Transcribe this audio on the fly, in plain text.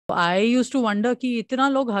I use to wonder कि इतना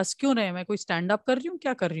लोग हंस क्यों रहे हैं, मैं कोई स्टैंड अप कर रही हूँ,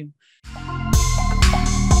 क्या कर रही हूँ.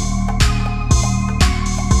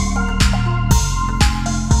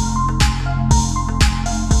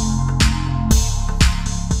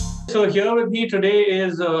 So here with me today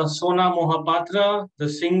is Sona Mohapatra, the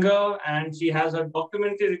singer, and she has a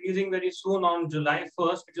documentary releasing very soon on July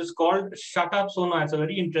 1st, which is called Shut Up Sona. It's a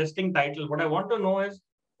very interesting title. What I want to know is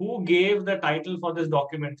who gave the title for this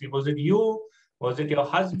documentary? Was it you? Was it your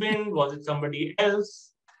husband? Was it somebody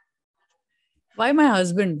else? Why my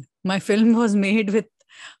husband? My film was made with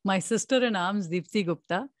my sister in arms, Deepthi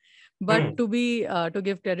Gupta. But to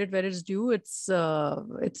give credit where it's due, it's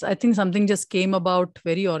I think something just came about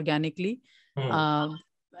very organically,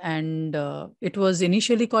 and it was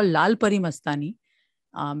initially called Lal Pari Mastani,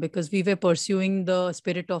 because we were pursuing the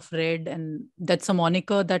spirit of red, and that's a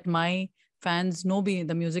moniker that my fans know me,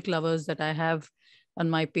 the music lovers that I have on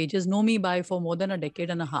my pages know me by for more than a decade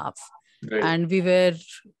and a half. Right. And we were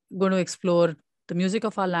going to explore the music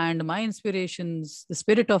of our land, my inspirations, the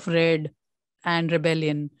spirit of red and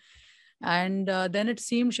rebellion. And then it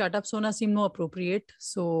seemed Shut Up Sona seemed more appropriate.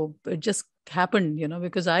 So it just happened,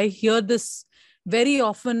 because I hear this very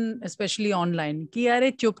often, especially online, कि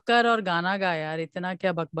अरे चुप कर और गाना गा यार, इतना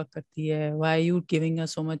क्या बक बक करती है, why are you giving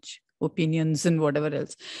us so much opinions and whatever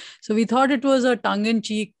else. So we thought it was a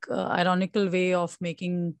tongue-in-cheek, ironical way of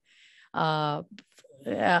making,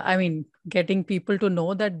 getting people to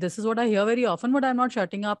know that this is what I hear very often, but I'm not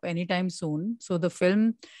shutting up anytime soon. So the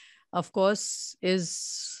film, of course,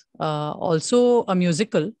 is also a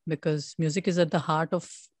musical, because music is at the heart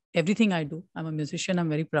of everything I do. I'm a musician. I'm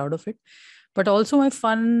very proud of it. But also my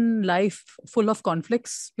fun life full of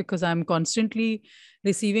conflicts, because I'm constantly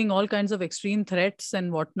receiving all kinds of extreme threats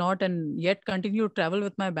and whatnot, and yet continue to travel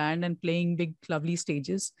with my band and playing big, lovely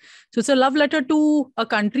stages. So it's a love letter to a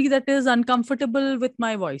country that is uncomfortable with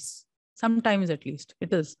my voice. Sometimes at least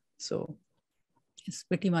it is. So it's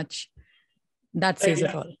pretty much, that says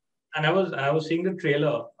it all. And I was seeing the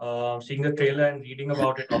trailer and reading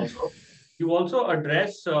about it also. You also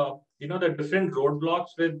address the different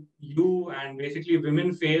roadblocks with you and basically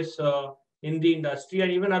women face in the industry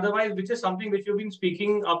and even otherwise, which is something which you've been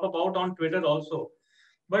speaking up about on Twitter also.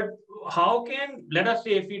 But how can, let us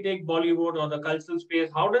say, if we take Bollywood or the cultural space,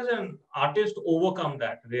 how does an artist overcome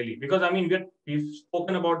that really? Because I mean, we've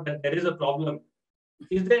spoken about that there is a problem.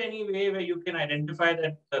 Is there any way where you can identify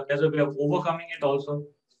that there's a way of overcoming it also?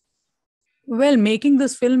 Well, making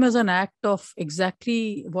this film is an act of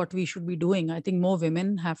exactly what we should be doing. I think more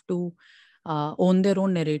women have to own their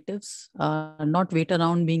own narratives, not wait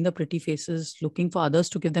around being the pretty faces, looking for others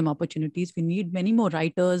to give them opportunities. We need many more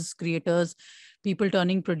writers, creators, people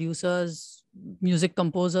turning producers, music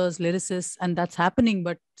composers, lyricists, and that's happening,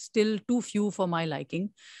 but still too few for my liking.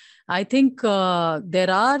 I think there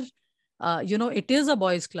are it is a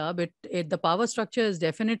boys club. The power structure is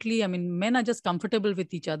definitely, I mean, men are just comfortable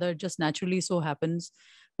with each other. It just naturally so happens.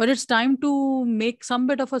 But it's time to make some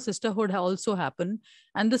bit of a sisterhood also happen.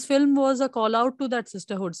 And this film was a call out to that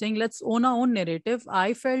sisterhood, saying, let's own our own narrative.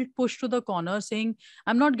 I felt pushed to the corner, saying,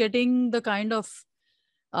 I'm not getting the kind of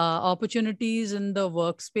opportunities in the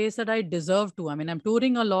workspace that I deserve to. I mean, I'm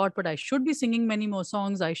touring a lot, but I should be singing many more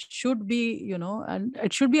songs. I should be, and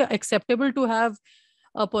it should be acceptable to have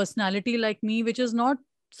a personality like me, which is not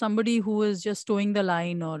somebody who is just towing the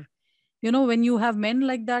line, or, when you have men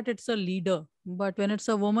like that, it's a leader. But when it's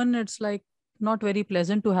a woman, it's like not very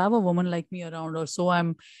pleasant to have a woman like me around, or so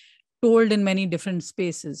I'm told in many different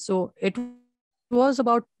spaces. So it was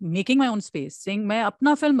about making my own space, saying, मैं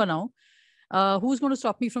अपना film बनाऊं. Who's going to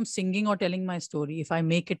stop me from singing or telling my story if I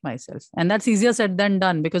make it myself? And that's easier said than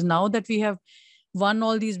done, because now that we have won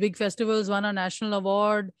all these big festivals, won a national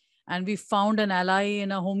award, and we found an ally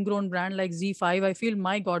in a homegrown brand like Z5, I feel,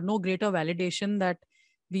 my God, no greater validation that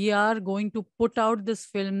we are going to put out this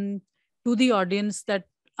film to the audience that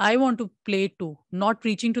I want to play to, not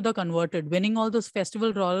preaching to the converted. Winning all those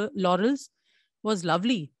festival laurels was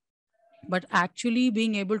lovely, but actually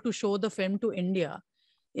being able to show the film to India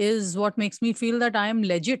is what makes me feel that I am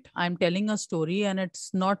legit. I'm telling a story, and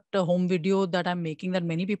it's not a home video that I'm making that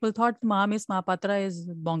many people thought Miss Mahapatra is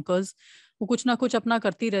bonkers. वो कुछ ना कुछ अपना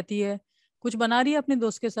करती रहती है, कुछ बना रही है अपने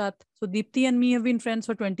दोस्त के साथ. So Deepthi and me have been friends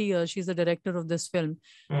for 20 years. She's the director of this film.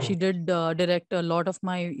 She did direct a lot of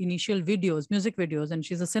my initial videos, music videos, and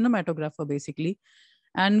she's a cinematographer basically.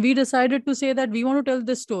 And we decided to say that we want to tell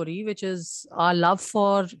this story, which is our love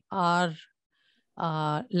for our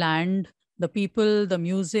land, the people, the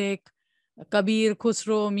music, Kabir,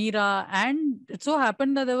 Khusro, Mira. And it so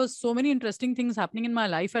happened that there was so many interesting things happening in my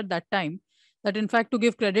life at that time that, in fact, to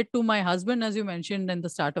give credit to my husband, as you mentioned in the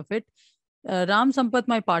start of it, Ram Sampath,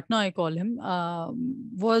 my partner, I call him,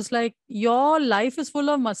 was like, your life is full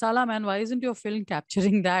of masala, man. Why isn't your film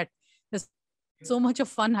capturing that? There's so much of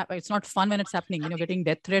fun happening. It's not fun when it's happening, getting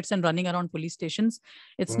death threats and running around police stations.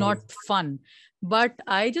 It's not Mm. fun. But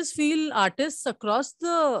I just feel artists across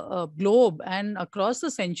the globe and across the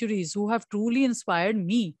centuries who have truly inspired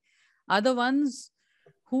me are the ones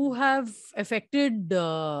who have affected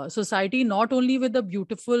society not only with the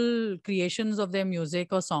beautiful creations of their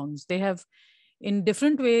music or songs. They have in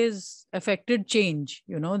different ways affected change.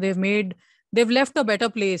 They've left a better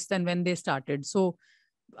place than when they started. So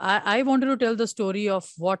I wanted to tell the story of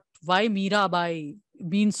why Mirabai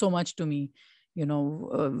means so much to me.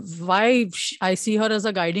 Why I see her as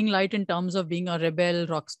a guiding light in terms of being a rebel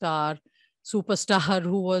rock star, superstar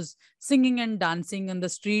who was singing and dancing in the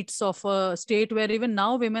streets of a state where even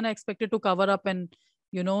now women are expected to cover up and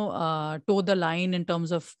toe the line in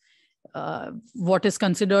terms of what is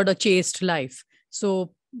considered a chaste life.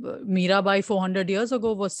 So Mirabai 400 years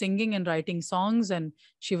ago was singing and writing songs, and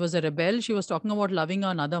she was a rebel. She was talking about loving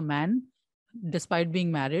another man despite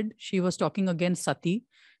being married. She was talking against sati.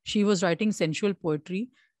 She was writing sensual poetry.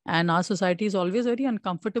 And our society is always very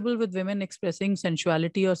uncomfortable with women expressing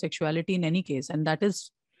sensuality or sexuality in any case. And that is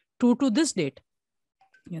true to this date.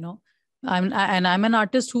 you know I'm an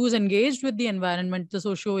artist who is engaged with the environment, the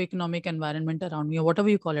socio-economic environment around me, or whatever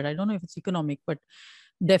you call it. I don't know if it's economic, but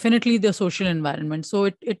definitely the social environment.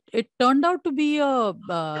 So it turned out to be a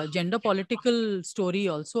gender political story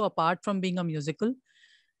also, apart from being a musical.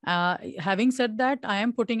 Having said that, I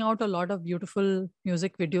am putting out a lot of beautiful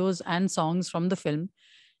music videos and songs from the film,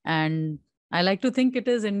 and I like to think it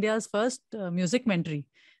is India's first music mentary.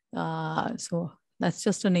 So that's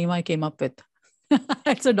just a name I came up with.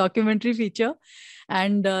 It's a documentary feature,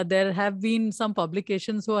 and there have been some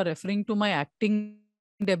publications who are referring to my acting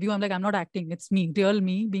debut. I'm like, I'm not acting, it's me, real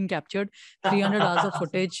me being captured. 300 hours of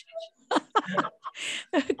footage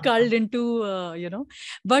culled into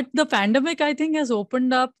but the pandemic, I think, has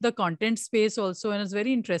opened up the content space also, and it's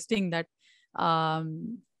very interesting that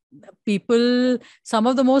um, people, some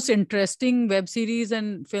of the most interesting web series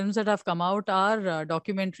and films that have come out are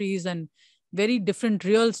documentaries and very different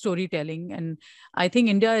real storytelling. And I think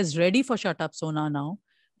India is ready for Shut Up Sona now.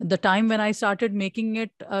 The time when I started making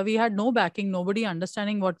it, we had no backing, nobody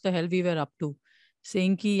understanding what the hell we were up to,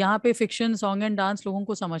 saying कि यहाँ पे fiction song and dance लोगों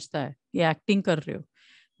को समझता है, ये acting कर रहे हो.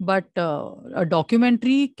 But a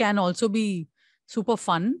documentary can also be super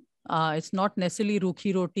fun. It's not necessarily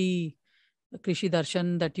Rukhi Roti Krishi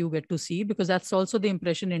Darshan that you get to see, because that's also the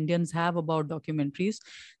impression Indians have about documentaries.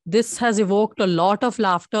 This has evoked a lot of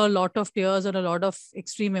laughter, a lot of tears, and a lot of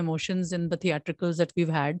extreme emotions in the theatricals that we've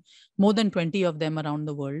had, more than 20 of them around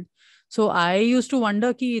the world. So I used to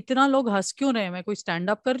wonder कि इतना लोग हंस क्यों रहे हैं, मैं कोई stand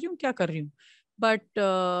up कर रही हूँ, क्या कर रही हूँ. But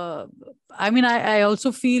I mean, I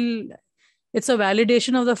also feel it's a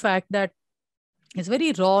validation of the fact that it's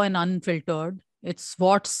very raw and unfiltered. It's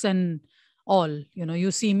what's and all. You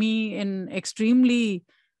see me in extremely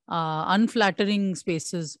unflattering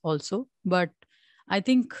spaces also, but I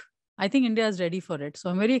think I think India is ready for it. So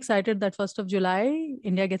I'm very excited that 1st of July,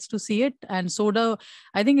 India gets to see it. And Soda,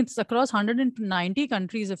 I think it's across 190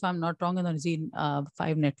 countries, if I'm not wrong, on the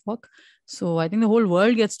Z5 network. So I think the whole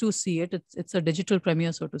world gets to see it. It's a digital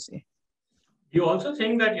premiere, so to say. You also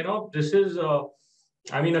think that, this is,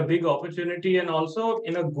 I mean, a big opportunity, and also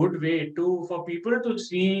in a good way too, for people to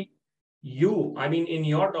see you, I mean, in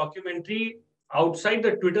your documentary outside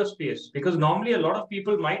the Twitter space, because normally a lot of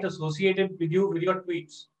people might associate it with you with your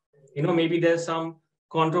tweets. Maybe there's some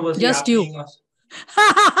controversy Just you. happening.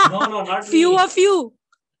 No, no, not Few me. of you.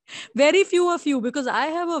 Very few of you, because I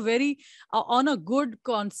have a very on a good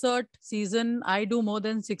concert season, I do more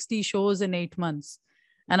than 60 shows in 8 months,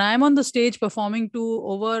 and I'm on the stage performing to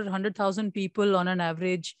over 100,000 people on an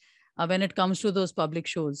average when it comes to those public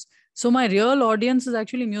shows. So my real audience is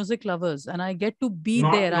actually music lovers, and I get to be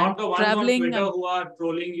there. Not I'm the ones on traveling. Twitter who are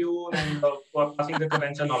trolling you and who are passing the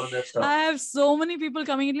comments and all of that stuff. I have so many people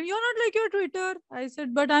coming in, you're not like your Twitter. I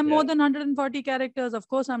said, but I'm more Yeah. than 140 characters. Of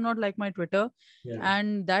course, I'm not like my Twitter. Yeah.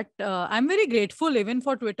 And that I'm very grateful even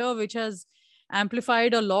for Twitter, which has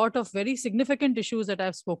amplified a lot of very significant issues that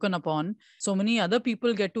I've spoken upon. So many other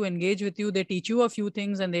people get to engage with you. They teach you a few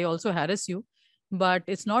things and they also harass you. But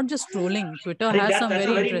it's not just trolling. Twitter I think has some that's a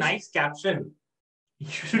very very interesting. nice caption. You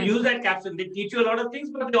should use that caption. They teach you a lot of things,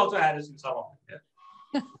 but they also harass you some of it.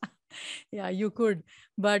 Yeah. Yeah, you could.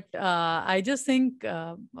 But I just think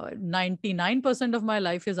 99% of my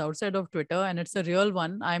life is outside of Twitter, and it's a real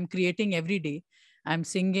one. I'm creating every day. I'm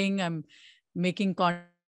singing, I'm making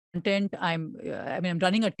content. I'm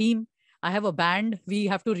running a team. I have a band. We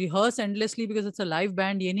have to rehearse endlessly because it's a live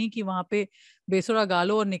band. ये नहीं कि वहाँ पे बेसुरा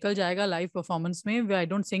गालो और निकल जाएगा live performance में. I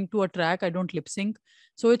don't sing to a track. I don't lip sync.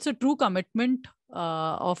 So it's a true commitment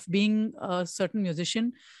of being a certain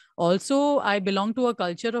musician. Also, I belong to a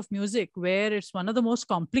culture of music where it's one of the most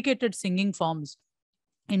complicated singing forms.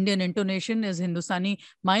 Indian intonation is Hindustani.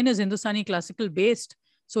 Mine is Hindustani classical based.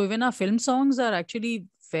 So even our film songs are actually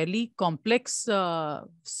fairly complex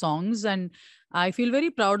songs. And I feel very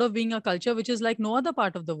proud of being a culture which is like no other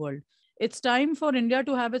part of the world. It's time for India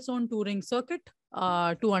to have its own touring circuit,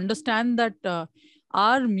 to understand that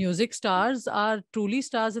our music stars are truly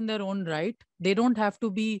stars in their own right. They don't have to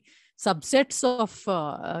be subsets of,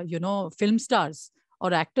 film stars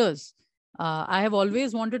or actors. I have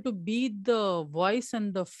always wanted to be the voice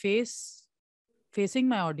and the face facing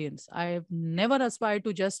my audience. I have never aspired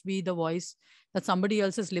to just be the voice that somebody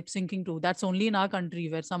else is lip syncing to. That's only in our country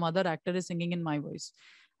where some other actor is singing in my voice.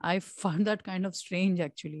 I found that kind of strange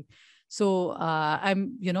actually. So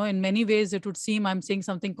I'm, in many ways, it would seem I'm saying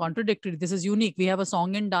something contradictory. This is unique. We have a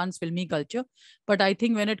song and dance filmy culture. But I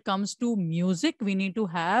think when it comes to music, we need to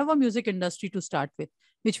have a music industry to start with,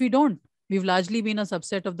 which we don't. We've largely been a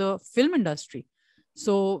subset of the film industry.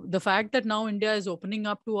 So the fact that now India is opening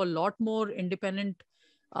up to a lot more independent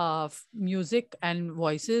music and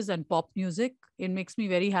voices and pop music, it makes me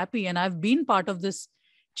very happy. And I've been part of this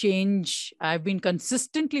change. I've been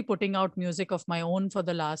consistently putting out music of my own for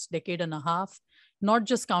the last decade and a half, not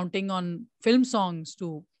just counting on film songs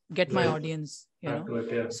to get my audience,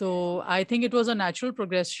 So I think it was a natural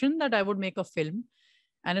progression that I would make a film.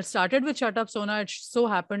 And it started with Shut Up Sona. It so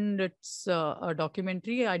happened it's a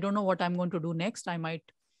documentary. I don't know what I'm going to do next. I might,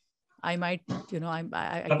 I could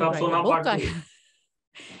write a book.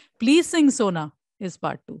 Please Sing Sona is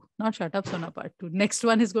part 2, not Shut Up Sona part 2. Next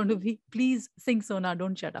one is going to be Please Sing Sona,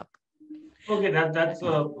 Don't Shut Up. Okay, that's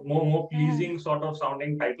a more pleasing sort of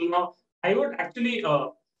sounding title. Now, I would actually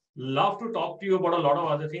love to talk to you about a lot of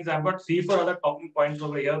other things. I've got 3 for other talking points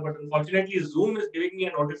over here, but unfortunately, Zoom is giving me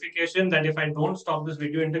a notification that if I don't stop this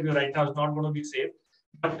video interview right now, it's not going to be saved.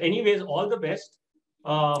 But anyways, all the best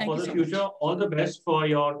for the future. All the best for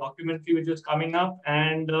your documentary, which is coming up.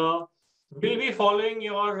 And we'll be following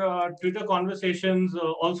your Twitter conversations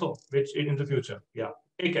also, which in the future. Yeah.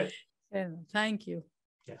 Take care. Thank you.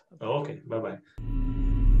 Yeah. Okay. Bye-bye.